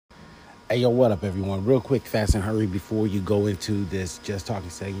Hey, yo, what up, everyone? Real quick, fast and hurry before you go into this Just Talking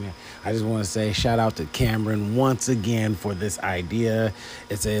segment. I just want to say shout out to Cameron once again for this idea.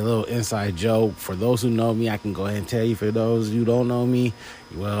 It's a little inside joke. For those who know me, I can go ahead and tell you. For those who don't know me,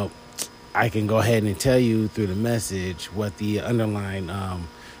 well, I can go ahead and tell you through the message what the underlying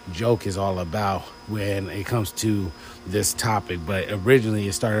joke is all about when it comes to this topic. But originally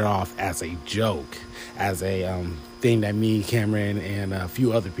it started off as a joke, as a thing that me, Cameron, and a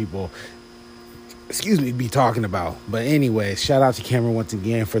few other people be talking about. But anyway, shout out to Cameron once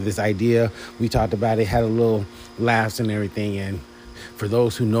again for this idea. We talked about it, had a little laughs and everything, and for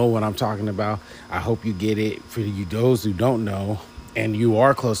those who know what I'm talking about, I hope you get it. For you those who don't know and you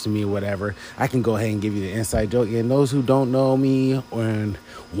are close to me or whatever, I can go ahead and give you the inside joke. And those who don't know me and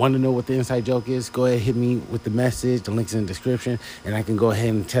want to know what the inside joke is, go ahead, hit me with the message. The link's in the description, and I can go ahead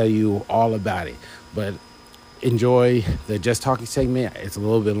and tell you all about it. But enjoy the Just Talking segment. It's a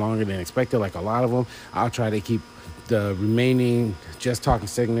little bit longer than expected, like a lot of them. I'll try to keep the remaining Just Talking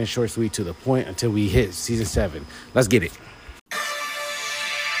segment short, sweet, to the point until we hit season 7. Let's get it.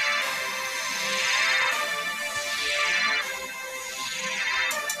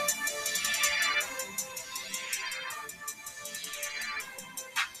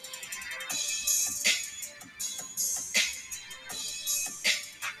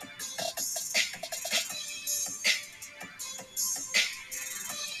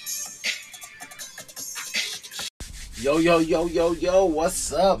 Yo,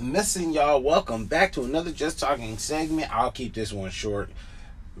 what's up? Missing y'all. Welcome back to another Just Talking segment. I'll keep this one short.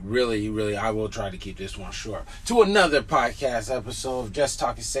 Really, I will try to keep this one short. To another podcast episode of Just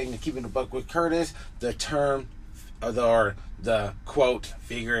Talking segment, Keeping the Buck with Curtis. The term, or the quote,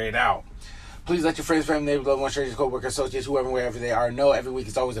 figure it out. Please let your friends, family, neighbors, loved ones, strangers, co-workers, associates, whoever, wherever they are, know every week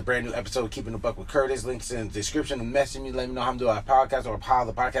is always a brand new episode of Keeping the Buck with Curtis. Links in the description. And message me, let me know how I'm doing a podcast or how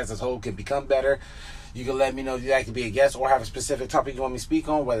the podcast as a whole can become better. You can let me know if you'd like to be a guest or have a specific topic you want me to speak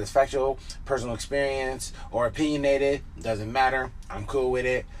on, whether it's factual, personal experience, or opinionated. Doesn't matter. I'm cool with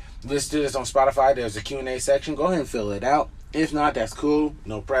it. Listen to this on Spotify. There's a Q&A section. Go ahead and fill it out. If not, that's cool.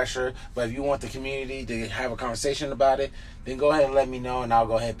 No pressure. But if you want the community to have a conversation about it, then go ahead and let me know, and I'll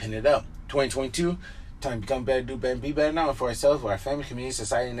go ahead and pin it up. 2022, time to become better, do better, and be better now for ourselves, for our family, community,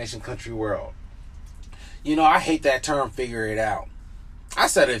 society, nation, country, world. You know, I hate that term, figure it out. I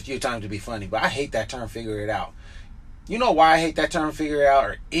said it a few times to be funny, but I hate that term, figure it out. You know why I hate that term, figure it out,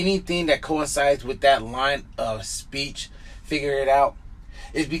 or anything that coincides with that line of speech, figure it out?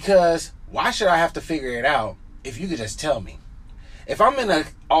 Is because why should I have to figure it out if you could just tell me? If I'm in an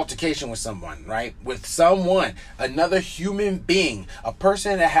altercation with someone, right? With someone, another human being, a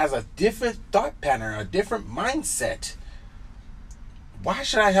person that has a different thought pattern, a different mindset, why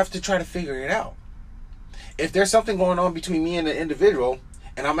should I have to try to figure it out? If there's something going on between me and the individual,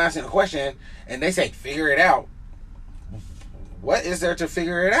 and I'm asking a question, and they say, figure it out, what is there to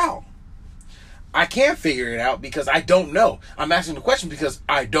figure it out? I can't figure it out because I don't know. I'm asking the question because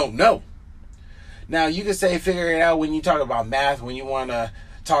I don't know. Now, you can say figure it out when you talk about math, when you want to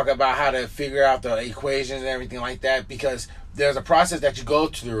talk about how to figure out the equations and everything like that, because there's a process that you go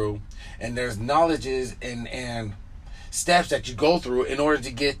through, and there's knowledges and steps that you go through in order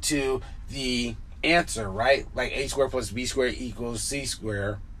to get to the answer, right? Like a squared plus b squared equals c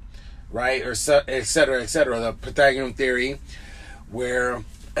squared, right? Or et cetera, the Pythagorean theory, where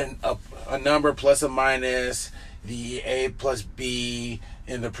a number plus or minus the a plus b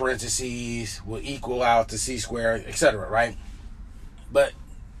in the parentheses will equal out to c squared, etc., right? But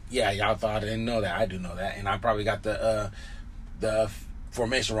yeah, y'all thought I didn't know that. I do know that, and I probably got the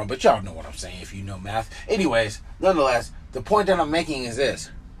formation wrong, but y'all know what I'm saying if you know math. Anyways, nonetheless, the point that I'm making is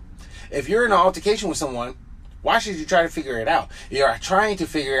this. If you're in an altercation with someone, why should you try to figure it out? You're trying to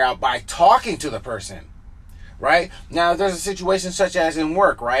figure it out by talking to the person, right? Now, there's a situation such as in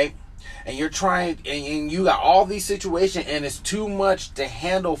work, right? And you're trying, and you got all these situations, and it's too much to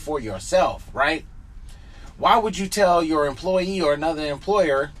handle for yourself, right? Why would you tell your employee or another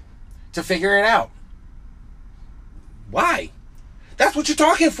employer to figure it out? Why? That's what you're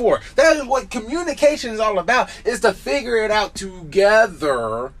talking for. That is what communication is all about, is to figure it out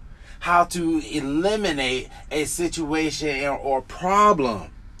together, how to eliminate a situation or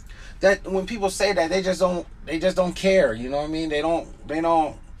problem. That when people say that, they just don't care. You know what I mean? They don't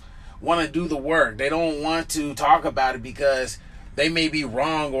want to do the work. They don't want to talk about it because they may be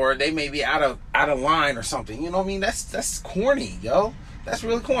wrong or they may be out of line or something. You know what I mean? That's corny, yo. That's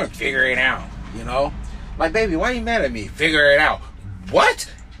really corny. Figure it out, you know? Like, baby, why are you mad at me? Figure it out. What?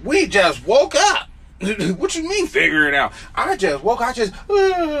 We just woke up. What you mean figure it out? Good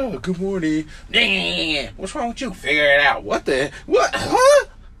morning. What's wrong with you? Figure it out. What? Huh?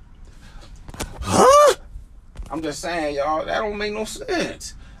 I'm just saying, y'all, that don't make no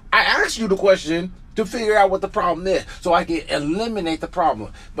sense. I asked you the question to figure out what the problem is so I can eliminate the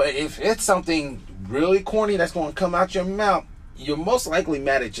problem. But if it's something really corny that's going to come out your mouth, you're most likely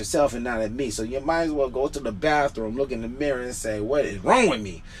mad at yourself and not at me. So you might as well go to the bathroom, look in the mirror and say, what is wrong with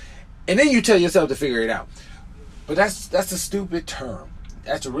me? And then you tell yourself to figure it out. But that's a stupid term.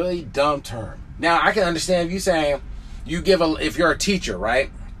 That's a really dumb term. Now, I can understand if you saying, if you're a teacher,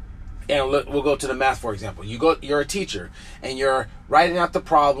 right? And we'll go to the math, for example. You're a teacher, and you're writing out the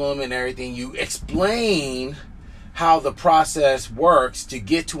problem and everything. You explain how the process works to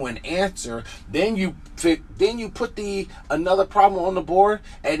get to an answer. Then you put another problem on the board,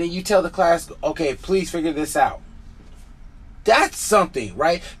 and then you tell the class, okay, please figure this out. That's something,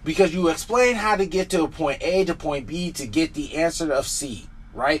 right? Because you explain how to get to point A to point B to get the answer of C.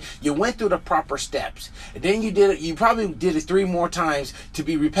 Right? You went through the proper steps. And then you probably did it 3 more times to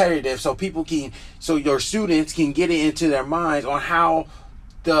be repetitive so your students can get it into their minds on how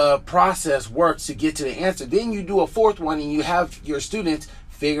the process works to get to the answer. Then you do a 4th one and you have your students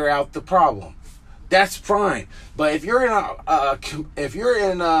figure out the problem. That's fine. But if you're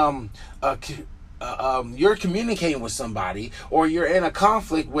you're communicating with somebody, or you're in a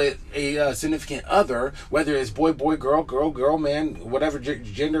conflict with a significant other, whether it's boy, girl, man, whatever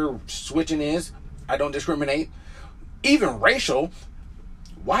gender switching is, I don't discriminate, even racial,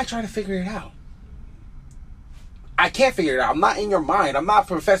 why try to figure it out? I can't figure it out. I'm not in your mind. I'm not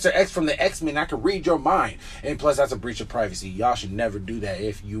Professor X from the X-Men. I can read your mind. And plus, that's a breach of privacy. Y'all should never do that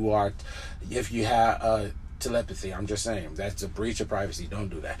if you have telepathy. I'm just saying, that's a breach of privacy. Don't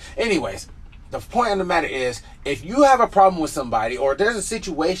do that. Anyways, the point of the matter is, if you have a problem with somebody, or there's a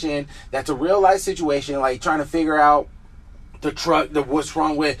situation that's a real life situation, like trying to figure out what's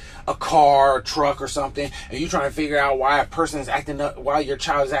wrong with a car or truck or something, and you're trying to figure out why a person is acting up, why your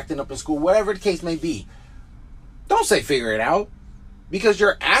child is acting up in school, whatever the case may be, don't say figure it out, because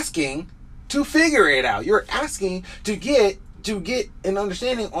you're asking to figure it out. You're asking to get an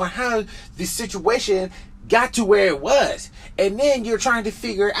understanding on how the situation got to where it was. And then you're trying to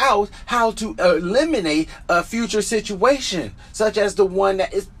figure out how to eliminate a future situation, such as the one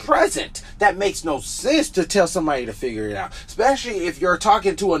that is present. That makes no sense to tell somebody to figure it out, especially if you're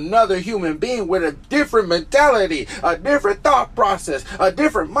talking to another human being with a different mentality, a different thought process, a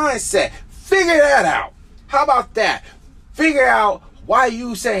different mindset. Figure that out. How about that? Figure out why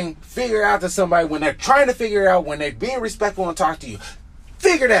you saying figure out to somebody when they're trying to figure it out, when they're being respectful and talk to you.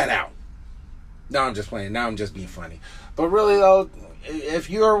 Figure that out. No, I'm just playing. Now I'm just being funny. But really though, if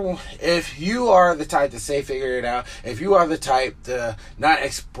you are the type to say figure it out, if you are the type to not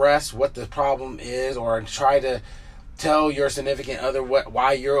express what the problem is, or try to tell your significant other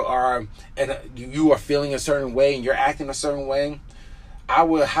why you are feeling a certain way and you're acting a certain way, I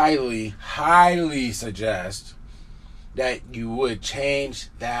would highly, highly suggest that you would change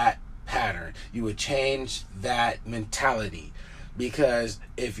that pattern. You would change that mentality. Because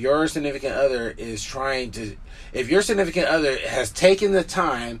if your significant other has taken the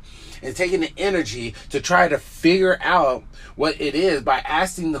time and taken the energy to try to figure out what it is by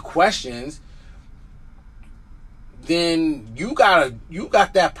asking the questions, then you got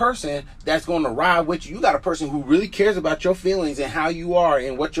that person that's going to ride with you. You got a person who really cares about your feelings and how you are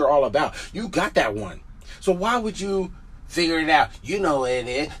and what you're all about. You got that one. So why would you figure it out? You know what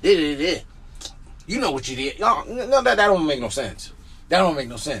it is. You know what you did. No, that don't make no sense. That don't make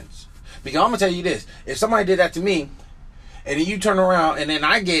no sense. Because I'm going to tell you this. If somebody did that to me, and then you turn around, and then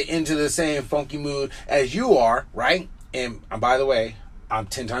I get into the same funky mood as you are, right? And by the way, I'm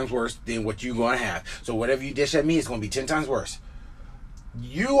 10 times worse than what you're going to have. So whatever you dish at me, it's going to be 10 times worse.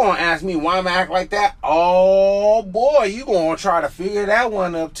 You going to ask me why I'm acting like that? Oh, boy, you going to try to figure that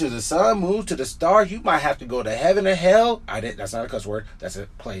one up to the sun, moon, to the stars. You might have to go to heaven or hell. That's not a cuss word. That's a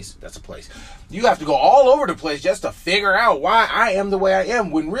place. You have to go all over the place just to figure out why I am the way I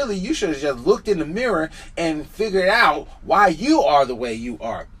am, when really you should have just looked in the mirror and figured out why you are the way you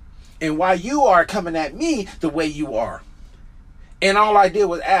are and why you are coming at me the way you are. And all I did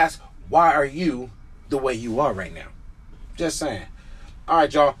was ask, why are you the way you are right now? Just saying. All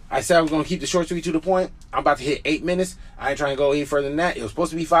right, y'all. I said I was going to keep the short, sweet, to the point. I'm about to hit 8 minutes. I ain't trying to go any further than that. It was supposed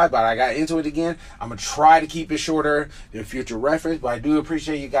to be 5, but I got into it again. I'm going to try to keep it shorter than future reference, but I do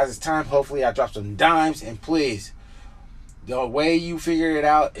appreciate you guys' time. Hopefully, I dropped some dimes. And please, the way you figure it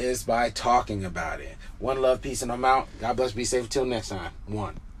out is by talking about it. One love, peace, and I'm out. God bless. Be safe. Until next time.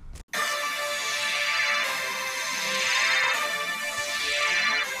 1.